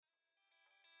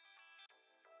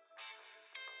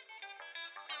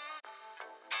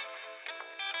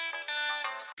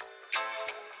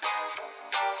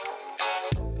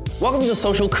Welcome to the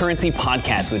Social Currency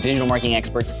Podcast with digital marketing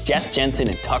experts Jess Jensen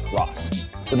and Tuck Ross.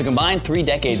 With a combined 3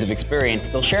 decades of experience,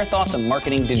 they'll share thoughts on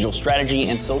marketing, digital strategy,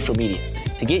 and social media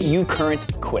to get you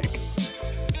current quick.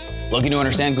 Looking to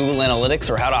understand Google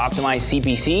Analytics or how to optimize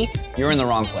CPC? You're in the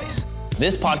wrong place.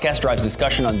 This podcast drives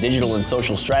discussion on digital and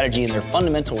social strategy and their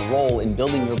fundamental role in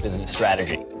building your business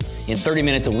strategy. In 30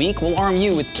 minutes a week, we'll arm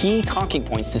you with key talking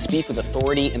points to speak with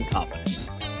authority and confidence.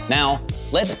 Now,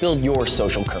 let's build your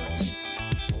social currency.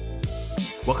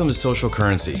 Welcome to Social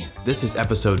Currency. This is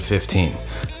episode 15.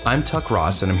 I'm Tuck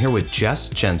Ross, and I'm here with Jess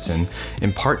Jensen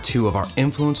in part 2 of our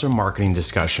influencer marketing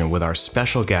discussion with our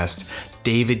special guest,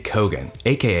 David Kogan,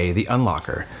 aka The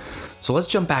Unlocker. So let's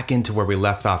jump back into where we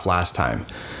left off last time.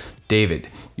 David,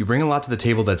 you bring a lot to the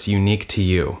table that's unique to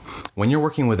you. When you're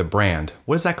working with a brand,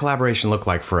 what does that collaboration look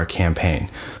like for a campaign?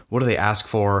 What do they ask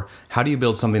for? How do you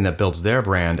build something that builds their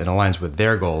brand and aligns with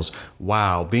their goals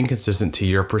while being consistent to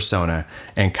your persona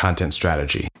and content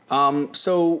strategy?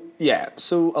 So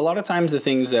a lot of times the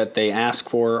things that they ask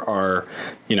for are,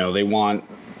 they want,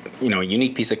 a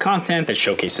unique piece of content that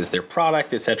showcases their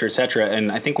product, et cetera, et cetera.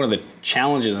 And I think one of the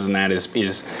challenges in that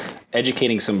is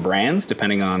educating some brands,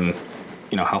 depending on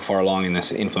how far along in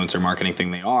this influencer marketing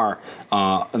thing they are,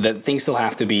 that things still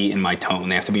have to be in my tone.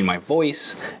 They have to be in my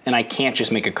voice, and I can't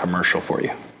just make a commercial for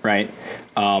you, right?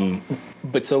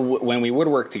 But so when we would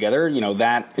work together,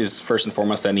 that is first and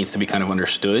foremost, that needs to be kind of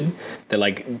understood, that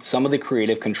like some of the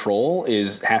creative control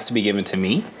has to be given to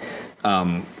me.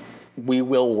 We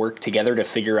will work together to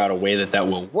figure out a way that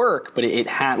will work, but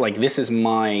this is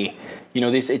my,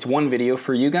 it's one video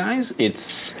for you guys.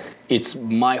 It's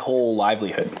my whole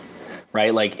livelihood.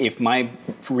 Right? Like if my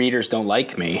readers don't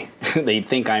like me, they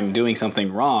think I'm doing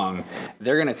something wrong,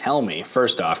 they're going to tell me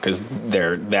first off, because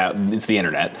it's the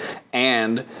internet,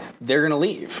 and they're going to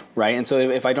leave. Right? And so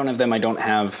if I don't have them, I don't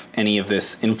have any of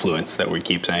this influence that we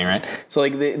keep saying, right? So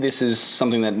like this is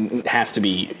something that has to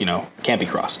be, can't be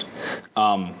crossed.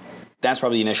 That's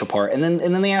probably the initial part. And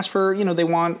then they ask for, they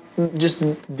want just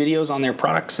videos on their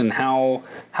products and how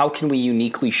can we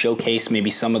uniquely showcase maybe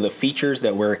some of the features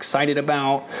that we're excited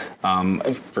about.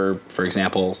 For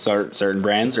example, certain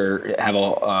brands have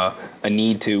a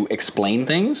need to explain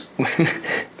things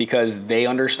because they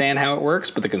understand how it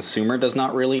works, but the consumer does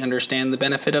not really understand the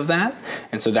benefit of that.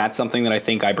 And so that's something that I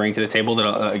think I bring to the table that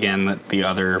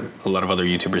a lot of other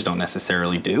YouTubers don't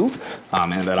necessarily do,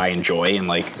 and that I enjoy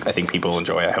and I think people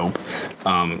enjoy, I hope.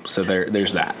 So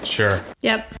there's that. Sure.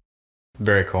 Yep.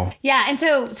 Very cool. Yeah. And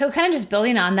so kind of just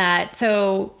building on that.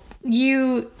 So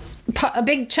a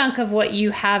big chunk of what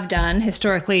you have done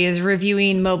historically is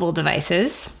reviewing mobile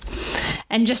devices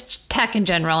and just tech in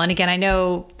general. And again, I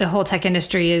know the whole tech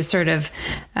industry is sort of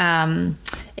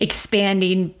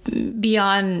expanding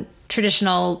beyond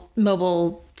traditional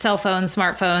mobile cell phones,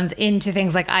 smartphones into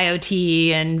things like IoT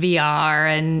and VR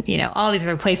and, all these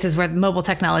other places where mobile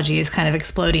technology is kind of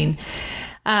exploding.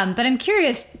 But I'm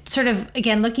curious, sort of,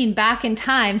 again, looking back in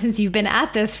time, since you've been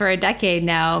at this for a decade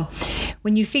now,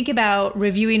 when you think about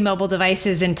reviewing mobile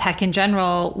devices and tech in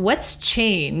general, what's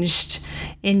changed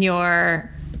in your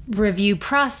review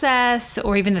process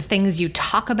or even the things you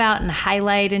talk about and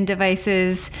highlight in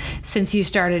devices since you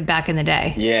started back in the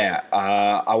day? Yeah,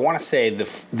 I want to say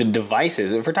the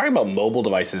devices, if we're talking about mobile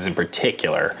devices in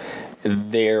particular,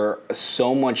 there are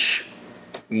so much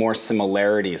more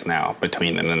similarities now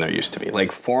between them than there used to be.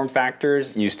 Like form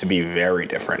factors used to be very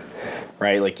different,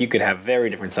 right? Like you could have very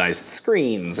different sized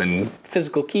screens and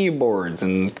physical keyboards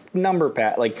and number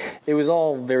pad. Like it was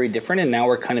all very different. And now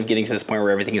we're kind of getting to this point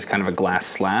where everything is kind of a glass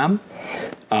slab.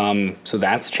 So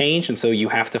that's changed. And so you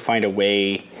have to find a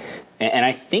way. And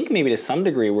I think maybe to some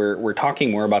degree we're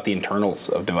talking more about the internals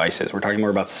of devices. We're talking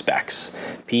more about specs.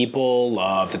 People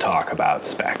love to talk about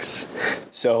specs.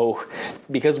 So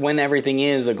because when everything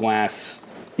is a glass,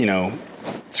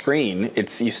 screen,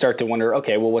 you start to wonder,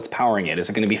 okay, well, what's powering it? Is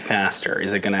it going to be faster?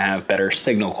 Is it going to have better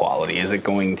signal quality? Is it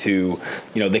going to,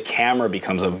 the camera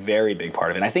becomes a very big part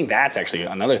of it. And I think that's actually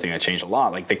another thing that changed a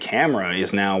lot. Like the camera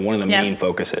is now one of the main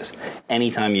focuses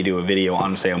anytime you do a video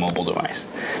on, say, a mobile device.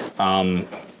 And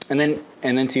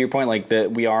then to your point,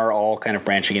 we are all kind of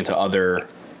branching into other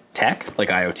tech, like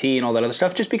IoT and all that other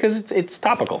stuff, just because it's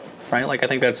topical, right? Like I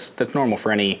think that's normal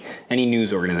for any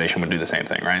news organization would do the same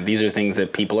thing, right? These are things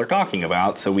that people are talking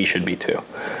about, so we should be too.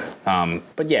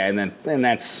 But yeah, and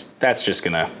that's just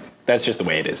the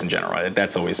way it is in general. Right?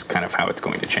 That's always kind of how it's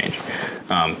going to change.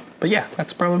 But yeah,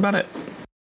 that's probably about it.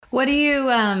 What are you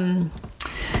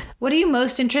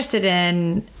most interested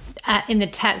in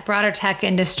the broader tech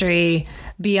industry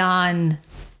beyond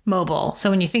mobile. So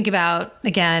when you think about,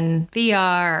 again,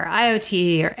 VR, or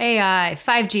IoT, or AI,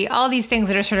 5G, all these things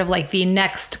that are sort of like the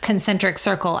next concentric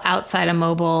circle outside of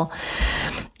mobile,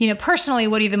 personally,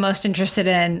 what are you the most interested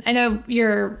in? I know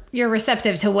you're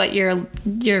receptive to what your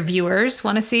viewers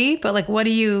want to see, but like, what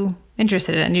are you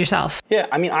interested in yourself? Yeah,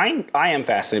 I mean, I am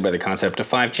fascinated by the concept of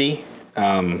 5G.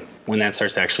 When that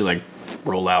starts to actually like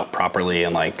roll out properly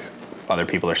and like other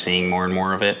people are seeing more and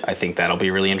more of it, I think that'll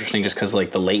be really interesting just because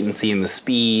like the latency and the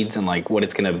speeds and like what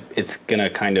it's gonna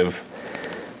kind of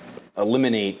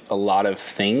eliminate a lot of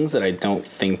things that I don't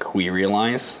think we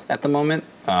realize at the moment.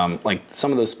 Like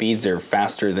some of those speeds are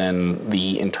faster than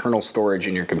the internal storage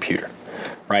in your computer,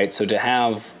 right? So to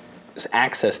have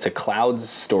access to cloud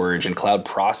storage and cloud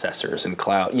processors and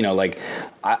cloud,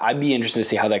 I'd be interested to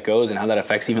see how that goes and how that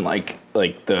affects even like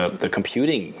the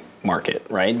computing market,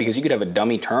 right? Because you could have a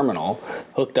dummy terminal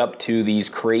hooked up to these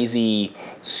crazy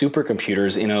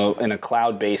supercomputers in a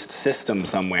cloud-based system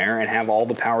somewhere and have all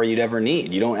the power you'd ever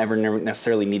need. You don't ever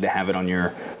necessarily need to have it on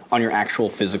your actual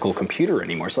physical computer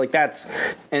anymore. So like that's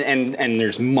and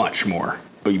there's much more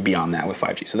beyond that with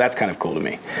 5G. So that's kind of cool to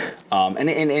me.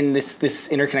 And this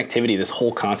interconnectivity, this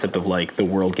whole concept of like the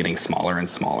world getting smaller and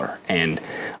smaller. And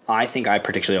I think I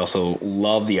particularly also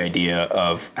love the idea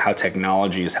of how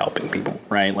technology is helping people,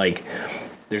 right? Like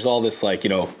there's all this like,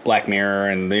 Black Mirror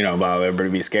and, about everybody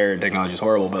be scared, technology is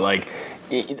horrible. But like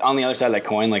on the other side of that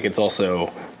coin, like it's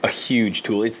also a huge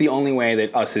tool. It's the only way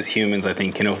that us as humans, I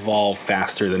think, can evolve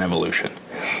faster than evolution.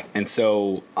 And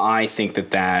so I think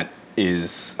that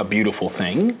is a beautiful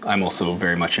thing. I'm also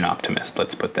very much an optimist.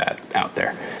 Let's put that out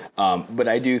there. But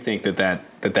I do think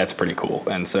that's pretty cool.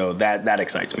 And so that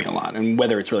excites me a lot. And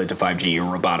whether it's related to 5G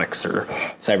or robotics or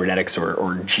cybernetics or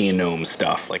genome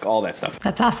stuff, like all that stuff.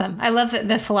 That's awesome. I love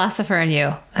the philosopher in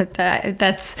you.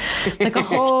 That's like a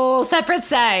whole separate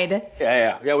side.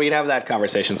 Yeah. We'd have that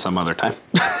conversation some other time.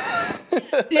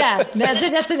 Yeah,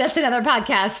 that's another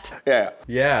podcast.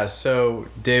 Yeah. So,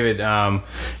 David,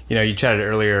 you chatted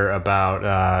earlier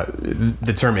about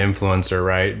the term influencer,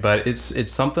 right? But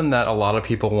it's something that a lot of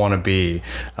people want to be.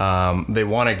 They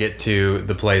want to get to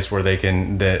the place where they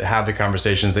can have the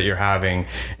conversations that you're having,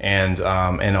 and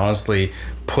honestly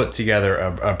put together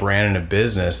a brand and a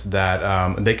business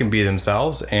that they can be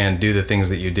themselves and do the things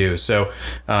that you do. So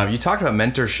you talked about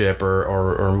mentorship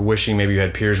or wishing maybe you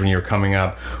had peers when you were coming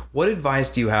up. What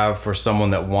advice do you have for someone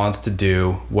that wants to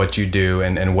do what you do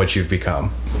and what you've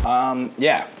become?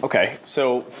 Yeah. Okay.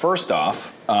 So first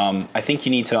off, I think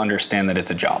you need to understand that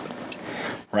it's a job.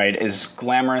 Right, as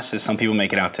glamorous as some people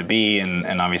make it out to be,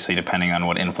 and obviously depending on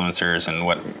what influencers and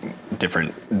what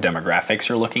different demographics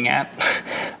you're looking at,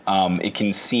 it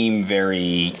can seem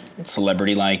very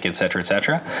celebrity-like, et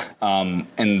cetera,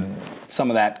 and some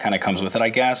of that kind of comes with it, I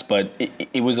guess, but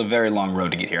it was a very long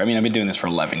road to get here. I mean, I've been doing this for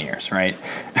 11 years, right?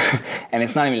 And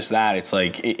it's not even just that. It's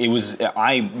like,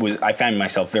 I found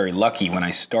myself very lucky when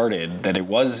I started that it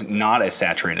was not as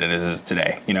saturated as it is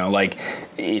today.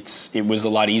 It was a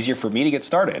lot easier for me to get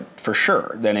started, for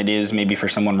sure, than it is maybe for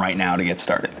someone right now to get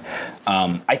started.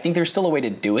 I think there's still a way to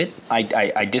do it.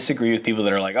 I disagree with people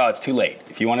that are like, oh, it's too late.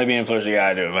 If you want to be an influencer, you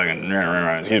gotta do it fucking,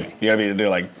 excuse me, you gotta do it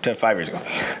like 5 years ago.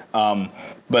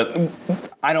 But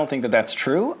I don't think that that's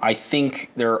true. I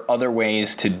think there are other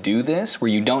ways to do this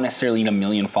where you don't necessarily need 1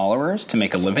 million followers to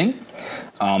make a living.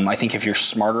 I think if you're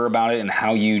smarter about it and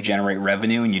how you generate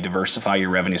revenue and you diversify your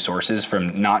revenue sources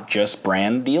from not just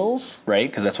brand deals, right?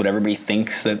 Because that's what everybody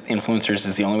thinks, that influencers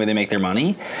is the only way they make their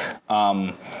money.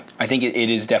 I think it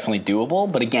is definitely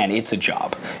doable, but again, it's a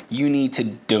job. You need to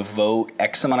devote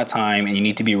X amount of time and you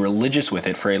need to be religious with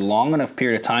it for a long enough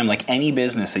period of time, like any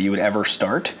business that you would ever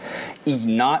start,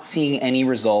 not seeing any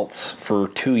results for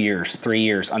 2 years, 3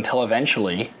 years, until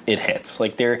eventually it hits.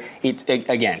 Like treat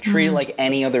it like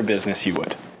any other business you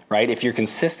would. Right? If you're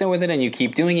consistent with it and you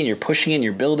keep doing it, you're pushing it, and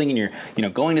you're building, and you're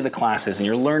going to the classes, and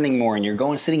you're learning more, and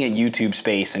you're sitting at YouTube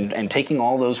Space and taking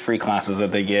all those free classes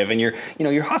that they give, and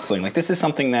you're hustling. Like, this is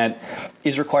something that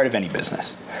is required of any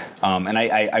business. And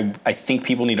I think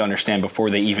people need to understand before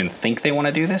they even think they want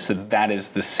to do this that is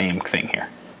the same thing here.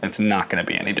 It's not going to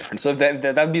be any different. So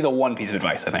that would be the one piece of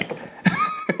advice, I think.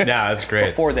 Yeah, that's great.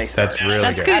 Before they start. That's really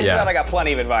good. After that, I got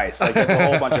plenty of advice. Like, there's a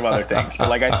whole bunch of other things.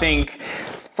 But I think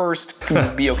first,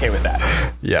 be okay with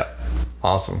that. Yeah.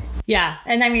 Awesome. Yeah.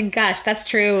 And I mean, gosh, that's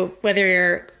true whether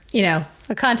you're,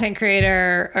 a content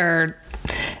creator or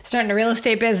starting a real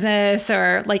estate business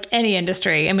or like any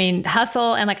industry. I mean,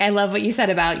 hustle. And I love what you said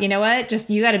about, you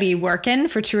got to be working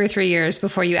for 2 or 3 years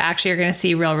before you actually are going to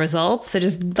see real results. So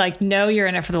just know you're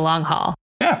in it for the long haul.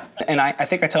 Yeah. And I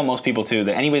think I tell most people too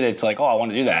that anybody that's like, oh, I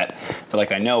want to do that,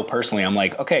 I know personally, I'm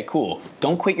like, okay, cool.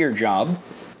 Don't quit your job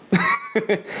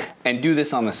and do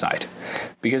this on the side,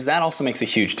 because that also makes a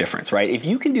huge difference, right? If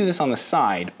you can do this on the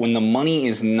side when the money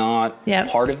is not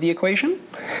part of the equation,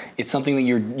 it's something that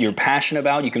you're passionate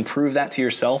about. You can prove that to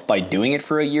yourself by doing it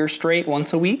for a year straight,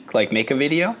 once a week, like make a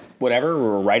video, whatever,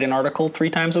 or write an article 3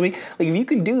 times a week. Like if you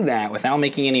can do that without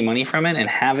making any money from it and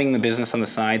having the business on the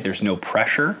side, there's no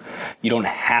pressure. You don't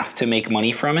have to make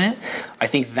money from it. I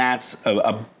think that's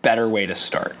a better way to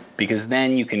start, because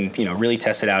then you can, really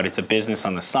test it out. It's a business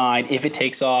on the side. If it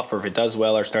takes off or if it does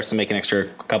well or starts to make an extra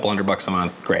couple $100 a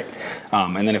month, great.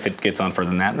 And then if it gets on further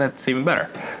than that, that's even better.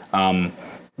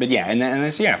 But yeah, and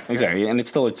it's, exactly. And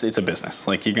it's a business.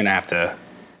 Like you're going to have to,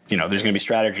 there's going to be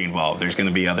strategy involved. There's going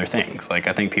to be other things. Like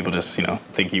I think people just,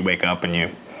 think you wake up and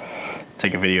you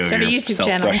take a video of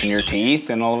yourself brushing your teeth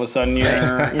and all of a sudden you're,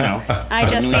 I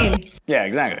Justine. Yeah,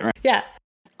 exactly. Right. Yeah.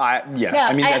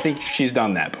 I think she's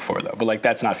done that before though, but like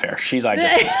that's not fair. She's I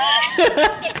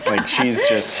just like she's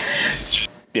just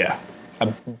I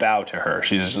bow to her.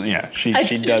 She's she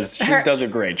does a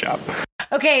great job.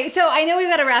 Okay, so I know we've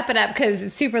got to wrap it up because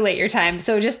it's super late your time.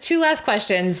 So just 2 last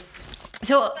questions.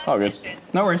 So all good.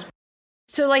 No worries.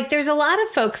 So like there's a lot of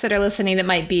folks that are listening that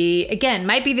might be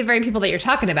the very people that you're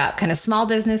talking about, kind of small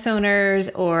business owners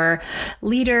or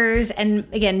leaders, and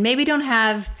again, maybe don't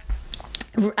have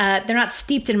they're not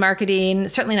steeped in marketing,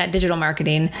 certainly not digital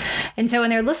marketing. And so when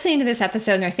they're listening to this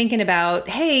episode and they're thinking about,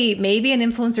 hey, maybe an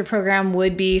influencer program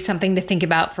would be something to think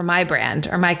about for my brand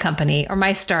or my company or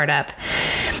my startup,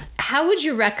 how would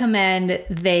you recommend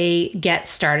they get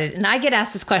started? And I get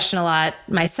asked this question a lot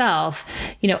myself.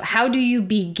 How do you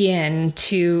begin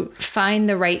to find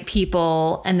the right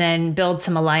people and then build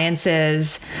some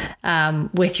alliances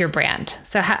with your brand?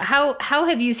 So how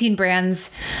have you seen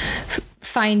brands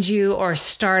find you or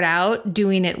start out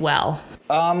doing it well?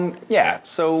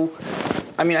 So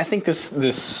I think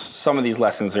some of these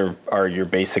lessons are your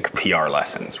basic PR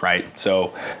lessons, right? So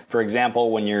for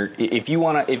example, if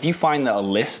you find a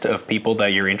list of people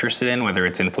that you're interested in, whether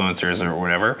it's influencers or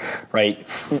whatever, right?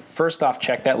 First off,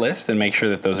 check that list and make sure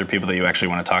that those are people that you actually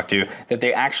want to talk to, that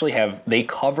they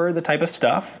cover the type of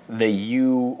stuff that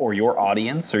you or your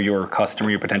audience or your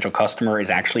potential customer is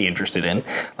actually interested in.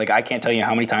 Like I can't tell you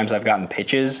how many times I've gotten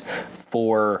pitches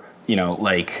for,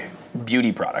 like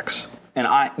beauty products. And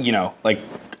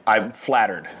I'm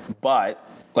flattered, but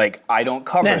like I don't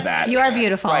cover that. You are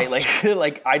beautiful, right?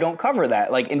 Like I don't cover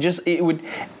that. Like, and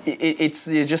it's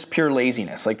just pure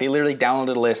laziness. Like they literally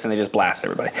downloaded a list and they just blast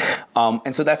everybody.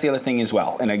 And so that's the other thing as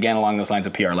well. And again, along those lines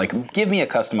of PR, like give me a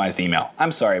customized email.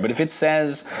 I'm sorry, but if it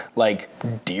says like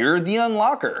 "Dear the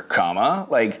Unlocker,"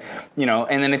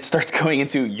 and then it starts going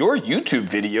into your YouTube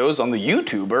videos on the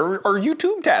YouTube are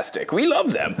YouTube-tastic. We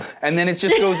love them. And then it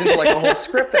just goes into like a whole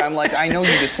script that I'm like, I know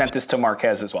you just sent this to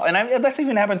Marquez as well. And that's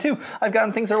even happened too. I've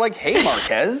gotten things that are like, "Hey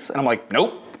Marquez," and I'm like,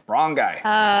 nope, wrong guy.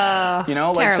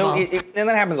 Terrible. So and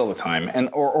that happens all the time. And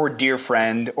or dear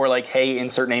friend, or like, hey,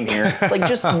 insert name here. Like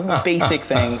just basic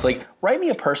things. Like write me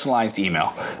a personalized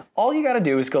email. All you got to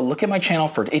do is go look at my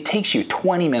channel it takes you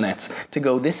 20 minutes to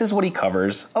go, this is what he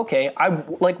covers. Okay, I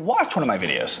watch one of my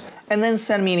videos. And then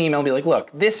send me an email and be like,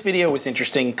 look, this video was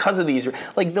interesting because of these.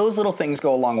 Like those little things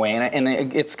go a long way. And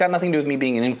it's got nothing to do with me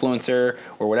being an influencer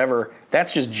or whatever.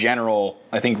 That's just general,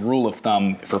 I think, rule of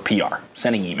thumb for PR,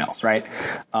 sending emails, right?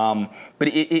 But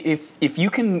if you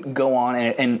can go on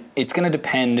and it's going to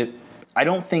depend, I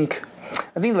think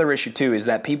the other issue too is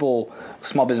that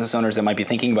small business owners that might be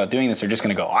thinking about doing this are just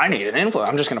going to go, I need an influencer.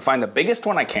 I'm just going to find the biggest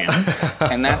one I can.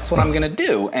 And that's what I'm going to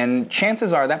do. And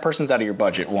chances are that person's out of your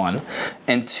budget, 1.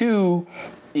 And 2,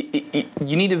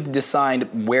 you need to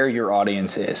decide where your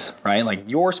audience is, right? Like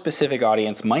your specific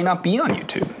audience might not be on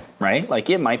YouTube, right? Like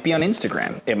it might be on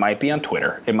Instagram, it might be on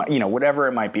Twitter, it might, whatever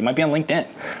it might be on LinkedIn,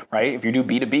 right? If you do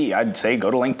B2B, I'd say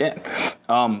go to LinkedIn.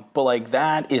 But like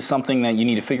that is something that you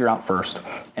need to figure out first.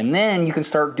 And then you can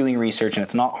start doing research, and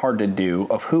it's not hard to do,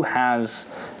 of who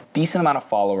has decent amount of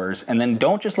followers. And then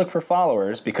don't just look for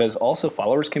followers, because also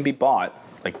followers can be bought.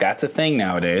 Like that's a thing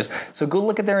nowadays. So go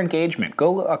look at their engagement.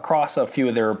 Go across a few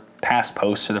of their past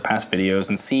posts or their past videos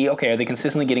and see, okay, are they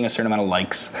consistently getting a certain amount of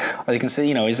likes? Are they does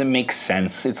it make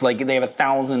sense? It's like they have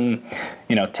 1,000,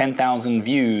 10,000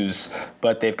 views,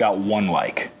 but they've got 1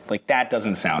 like. Like that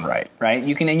doesn't sound right?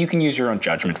 You can use your own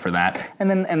judgment for that. And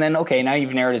then okay, now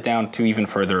you've narrowed it down to even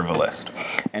further of a list.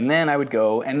 And then I would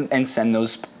go and send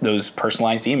those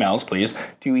personalized emails, please,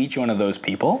 to each one of those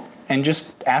people. And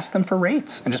just ask them for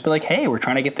rates and just be like, hey, we're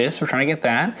trying to get this, we're trying to get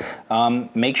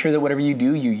that. Make sure that whatever you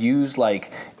do, you use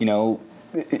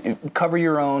cover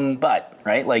your own butt,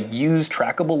 right? Like use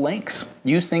trackable links.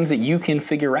 Use things that you can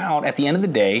figure out at the end of the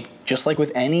day, just like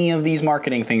with any of these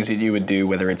marketing things that you would do,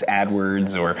 whether it's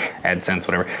AdWords or AdSense,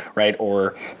 whatever, right?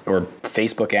 Or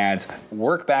Facebook ads,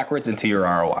 work backwards into your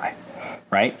ROI,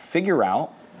 right? Figure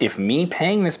out if me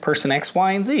paying this person X,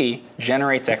 Y, and Z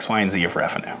generates X, Y, and Z of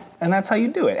revenue. And that's how you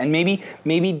do it. And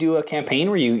maybe do a campaign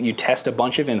where you test a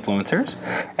bunch of influencers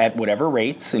at whatever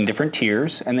rates in different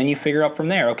tiers, and then you figure out from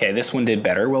there, okay, this one did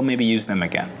better, well, maybe use them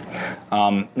again.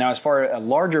 Now, as far as a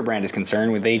larger brand is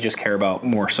concerned, where they just care about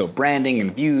more so branding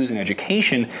and views and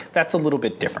education, that's a little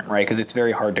bit different, right? Because it's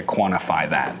very hard to quantify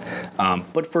that.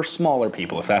 But for smaller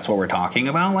people, if that's what we're talking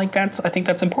about, like I think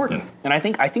that's important. And I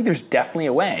think there's definitely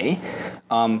a way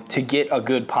to get a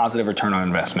good positive return on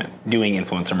investment doing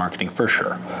influencer marketing for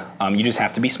sure. You just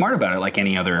have to be smart about it, like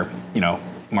any other,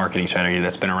 marketing strategy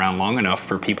that's been around long enough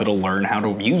for people to learn how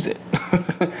to use it.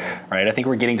 Right? I think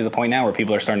we're getting to the point now where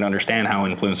people are starting to understand how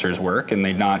influencers work, and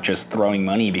they're not just throwing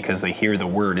money because they hear the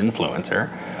word influencer.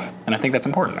 And I think that's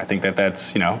important. I think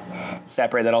that's,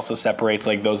 separate. That also separates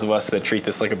like those of us that treat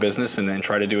this like a business and then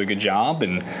try to do a good job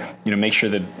and, make sure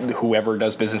that whoever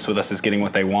does business with us is getting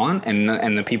what they want,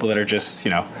 and the people that are just,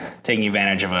 taking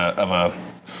advantage of a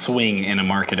swing in a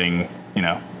marketing,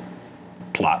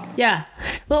 plot. Yeah.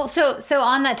 Well, so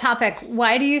on that topic,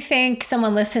 why do you think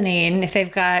someone listening, if they've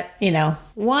got,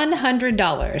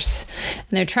 $100 and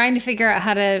they're trying to figure out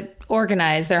how to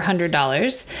organize their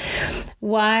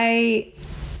 $100,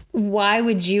 why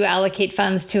would you allocate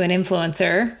funds to an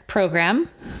influencer program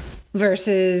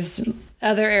versus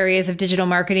other areas of digital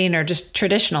marketing or just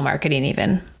traditional marketing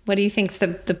even? What do you think's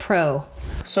the pro?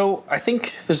 So I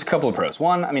think there's a couple of pros.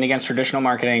 One, against traditional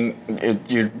marketing,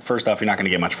 first off, you're not going to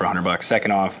get much for $100.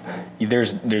 Second off,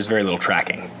 there's very little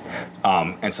tracking.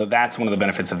 And so that's one of the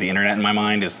benefits of the internet in my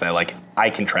mind, is that like I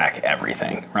can track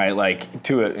everything, right? Like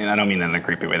and I don't mean that in a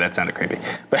creepy way. That sounded creepy,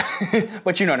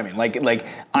 but you know what I mean? Like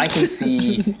I can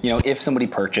see, if somebody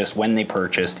purchased, when they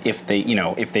purchased, if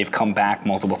they've come back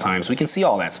multiple times. We can see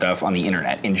all that stuff on the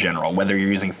internet in general, whether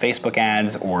you're using Facebook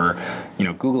ads or,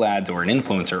 Google ads or an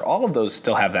influencer. All of those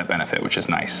still have that benefit, which is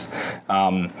nice.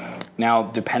 Now,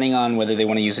 depending on whether they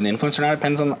want to use an influencer or not,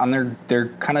 depends on their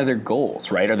kind of their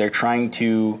goals, right? Are they trying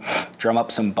to drum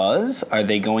up some buzz? Are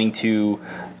they going to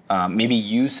maybe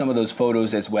use some of those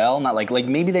photos as well? Not like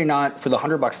maybe they're not, for the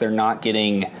 $100, they're not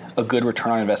getting a good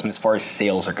return on investment as far as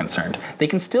sales are concerned. They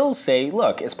can still say,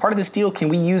 look, as part of this deal, can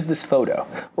we use this photo?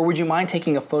 Or would you mind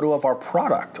taking a photo of our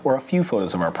product or a few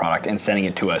photos of our product and sending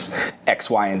it to us, X,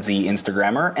 Y, and Z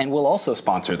Instagrammer, and we'll also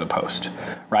sponsor the post,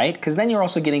 right? Because then you're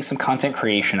also getting some content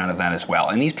creation out of that as well.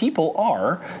 And these people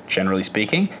are, generally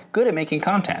speaking, good at making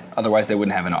content. Otherwise, they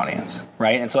wouldn't have an audience,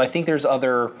 right? And so I think there's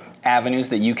other avenues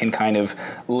that you can kind of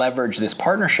leverage this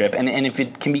partnership, and if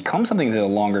it can become something that's a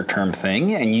longer term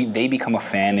thing and they become a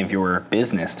fan of your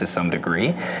business to some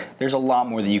degree, there's a lot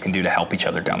more that you can do to help each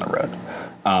other down the road.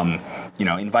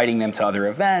 Inviting them to other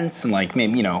events and like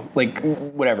maybe like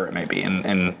whatever it may be,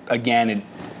 and again, it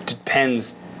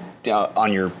depends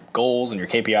on your goals and your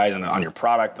KPIs and on your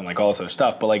product and like all this other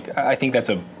stuff, but like I think that's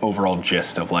a overall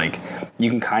gist of like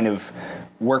you can kind of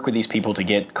work with these people to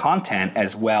get content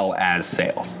as well as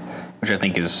sales, which I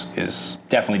think is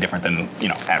definitely different than,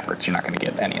 AdWords. You're not going to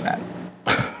get any of that.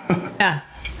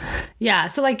 Yeah.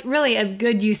 So like really a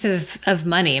good use of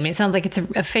money. It sounds like it's an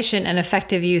efficient and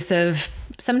effective use of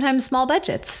sometimes small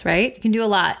budgets, right? You can do a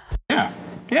lot.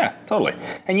 Yeah, totally.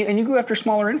 And you go after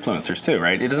smaller influencers too,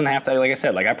 right? It doesn't have to, like I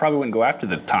said, like I probably wouldn't go after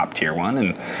the top tier one.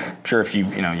 And I'm sure if you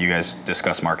guys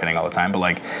discuss marketing all the time, but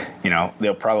like,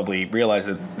 they'll probably realize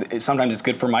that sometimes it's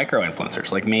good for micro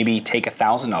influencers. Like maybe take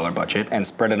 $1,000 budget and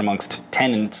spread it amongst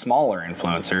 10 smaller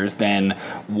influencers than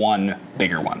one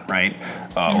bigger one, right?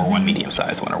 Or one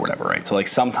medium-sized one or whatever, right? So like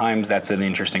sometimes that's an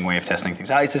interesting way of testing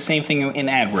things out. It's the same thing in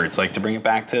AdWords, like to bring it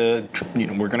back to,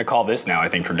 we're going to call this now, I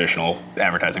think, traditional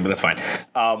advertising, but that's fine.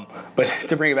 But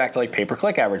to bring it back to like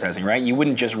pay-per-click advertising, right? You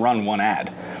wouldn't just run one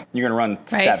ad. You're going to run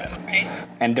 7. Right.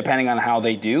 And depending on how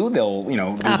they do, they'll,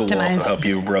 Google will also help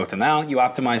you route them out. You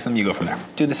optimize them, you go from there.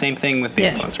 Do the same thing with the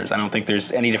influencers. I don't think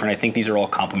there's any different. I think these are all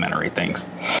complementary things.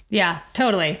 Yeah,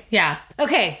 totally. Yeah.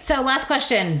 Okay, so last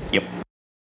question. Yep.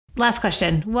 Last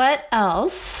question. What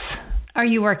else are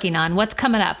you working on? What's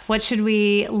coming up? What should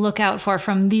we look out for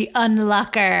from the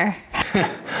Unlocker?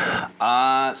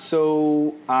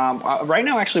 Right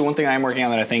now, actually, one thing I'm working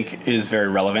on that I think is very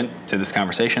relevant to this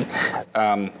conversation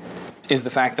is the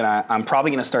fact that I'm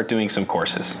probably going to start doing some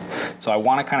courses. So I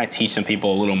want to kind of teach some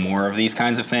people a little more of these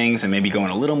kinds of things and maybe go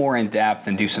in a little more in depth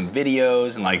and do some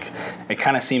videos. And like, it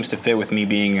kind of seems to fit with me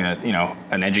being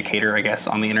an educator, I guess,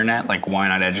 on the internet. Like, why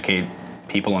not educate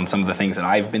people on some of the things that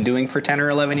I've been doing for 10 or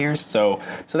 11 years. So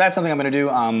that's something I'm going to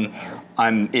do.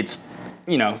 It's,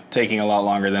 taking a lot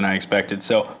longer than I expected.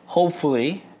 So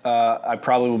hopefully, I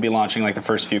probably will be launching like the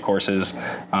first few courses,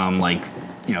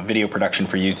 video production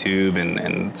for YouTube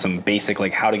and some basic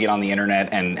like how to get on the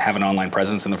internet and have an online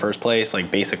presence in the first place, like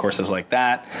basic courses like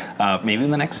that. Maybe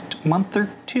in the next month or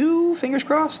two, fingers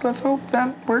crossed. Let's hope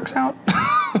that works out.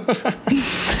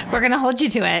 We're gonna hold you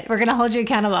to it. We're gonna hold you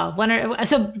accountable.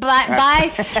 So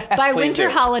by winter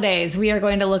holidays, we are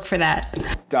going to look for that.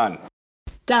 Done.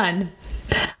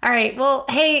 All right. Well,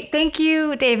 hey, thank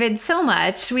you, David, so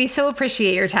much. We so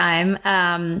appreciate your time.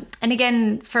 And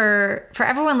again, for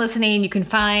everyone listening, you can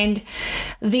find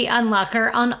The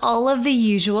Unlocker on all of the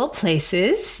usual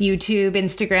places: YouTube,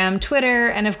 Instagram, Twitter,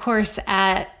 and of course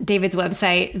at David's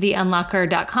website,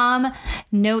 theunlocker.com.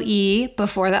 No E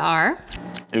before the R.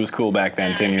 It was cool back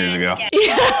then, 10 years ago.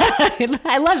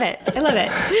 I love it.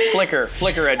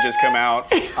 Flickr had just come out.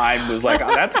 I was like,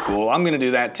 oh, that's cool. I'm going to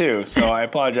do that too. So I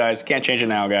apologize. Can't change it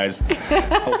now, guys.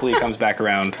 Hopefully it comes back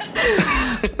around.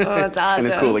 Oh, that's awesome.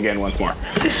 And it's cool again once more.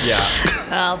 Yeah.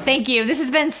 Well, thank you. This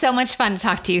has been so much fun to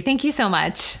talk to you. Thank you so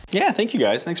much. Yeah, thank you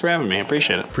guys. Thanks for having me. I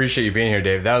appreciate it. Appreciate you being here,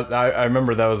 Dave. I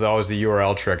remember that was always the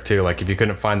URL trick too. Like if you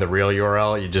couldn't find the real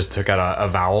URL, you just took out a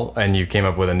vowel and you came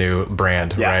up with a new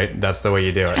brand, right? That's the way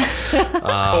you do it.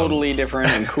 Totally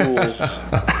different and cool.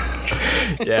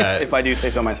 Yeah. If I do say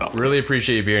so myself. Really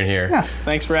appreciate you being here. Yeah.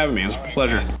 Thanks for having me. It was a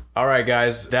pleasure. All right,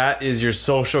 guys, that is your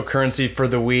social currency for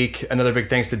the week. Another big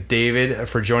thanks to David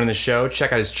for joining the show.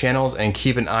 Check out his channels and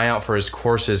keep an eye out for his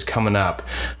courses coming up.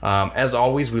 As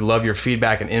always, we love your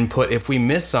feedback and input. If we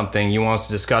miss something you want us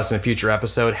to discuss in a future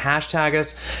episode, hashtag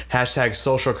us, hashtag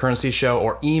social currency show,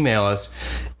 or email us,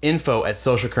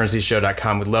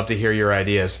 info@socialcurrencyshow.com. We'd love to hear your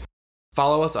ideas.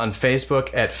 Follow us on Facebook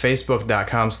at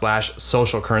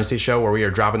facebook.com/socialcurrencyshow, where we are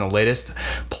dropping the latest,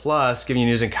 plus giving you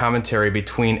news and commentary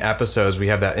between episodes. We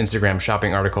have that Instagram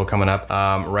shopping article coming up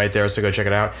right there, so go check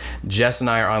it out. Jess and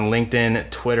I are on LinkedIn,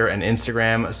 Twitter, and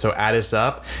Instagram, so add us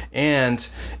up. And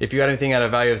if you got anything out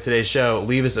of value of today's show,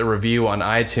 leave us a review on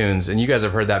iTunes. And you guys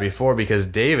have heard that before because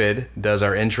David does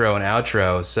our intro and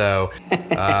outro. So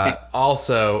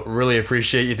also really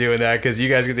appreciate you doing that because you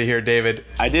guys get to hear David.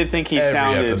 I did think he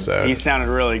sounded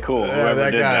really cool.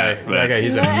 That guy,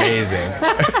 he's amazing.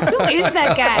 Who is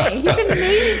that guy? He's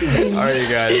amazing. All right, you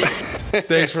guys.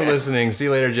 Thanks for listening. See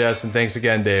you later, Jess, and thanks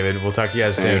again, David. We'll talk to you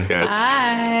guys soon. Thanks,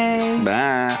 guys.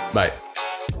 Bye. Bye.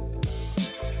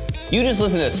 You just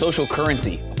listened to Social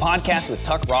Currency, a podcast with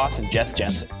Tuck Ross and Jess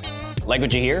Jensen. Like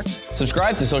what you hear?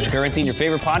 Subscribe to Social Currency in your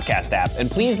favorite podcast app,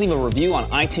 and please leave a review on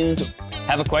iTunes.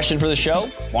 Have a question for the show?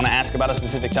 Want to ask about a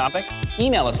specific topic?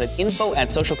 Email us at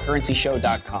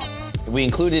info@socialcurrencyshow.com. If we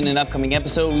include it in an upcoming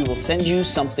episode, we will send you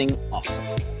something awesome.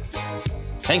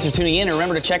 Thanks for tuning in, and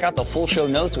remember to check out the full show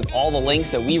notes with all the links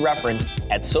that we referenced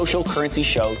at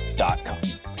socialcurrencyshow.com.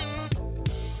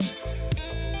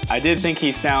 I did think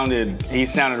he sounded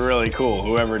really cool,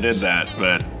 whoever did that,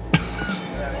 but...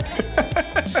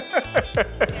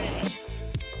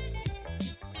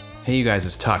 Hey you guys,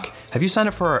 it's Tuck. Have you signed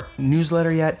up for our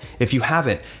newsletter yet? If you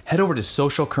haven't, head over to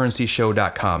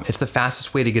socialcurrencyshow.com. It's the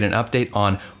fastest way to get an update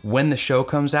on when the show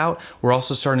comes out. We're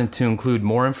also starting to include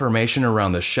more information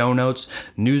around the show notes,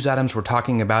 news items we're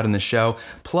talking about in the show.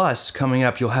 Plus, coming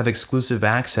up, you'll have exclusive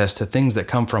access to things that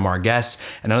come from our guests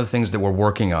and other things that we're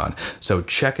working on. So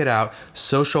check it out,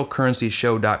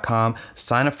 socialcurrencyshow.com.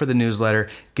 Sign up for the newsletter.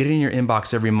 Get it in your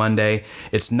inbox every Monday.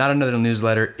 It's not another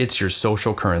newsletter, it's your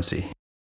social currency.